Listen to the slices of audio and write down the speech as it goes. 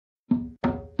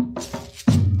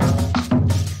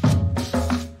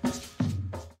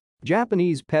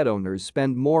Japanese pet owners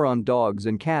spend more on dogs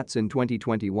and cats in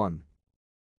 2021.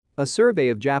 A survey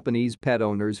of Japanese pet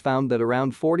owners found that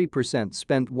around 40%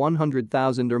 spent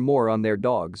 $100,000 or more on their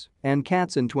dogs and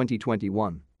cats in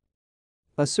 2021.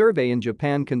 A survey in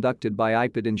Japan conducted by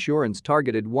ipet Insurance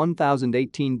targeted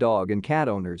 1,018 dog and cat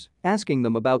owners, asking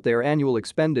them about their annual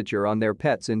expenditure on their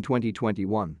pets in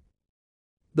 2021.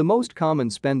 The most common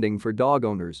spending for dog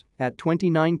owners, at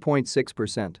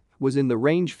 29.6%, was in the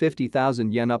range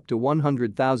 50,000 yen up to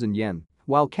 100,000 yen,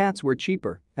 while cats were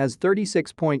cheaper, as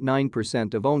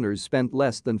 36.9% of owners spent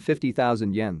less than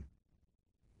 50,000 yen.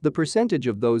 The percentage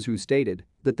of those who stated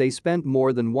that they spent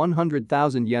more than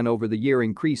 100,000 yen over the year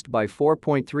increased by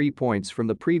 4.3 points from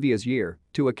the previous year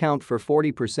to account for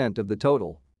 40% of the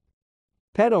total.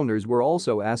 Pet owners were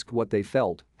also asked what they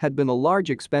felt had been a large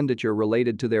expenditure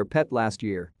related to their pet last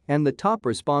year, and the top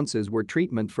responses were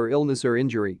treatment for illness or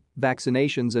injury,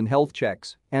 vaccinations and health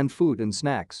checks, and food and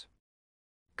snacks.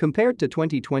 Compared to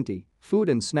 2020, food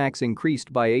and snacks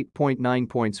increased by 8.9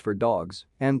 points for dogs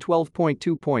and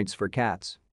 12.2 points for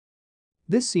cats.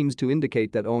 This seems to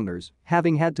indicate that owners,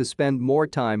 having had to spend more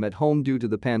time at home due to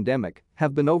the pandemic,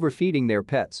 have been overfeeding their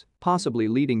pets, possibly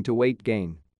leading to weight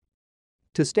gain.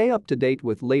 To stay up to date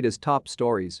with latest top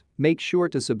stories, make sure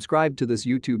to subscribe to this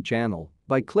YouTube channel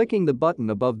by clicking the button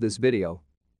above this video.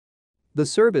 The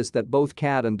service that both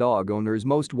cat and dog owners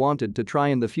most wanted to try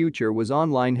in the future was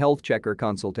online health checker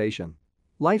consultation.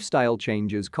 Lifestyle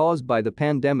changes caused by the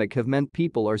pandemic have meant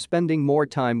people are spending more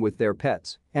time with their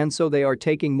pets, and so they are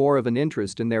taking more of an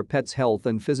interest in their pets' health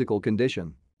and physical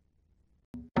condition.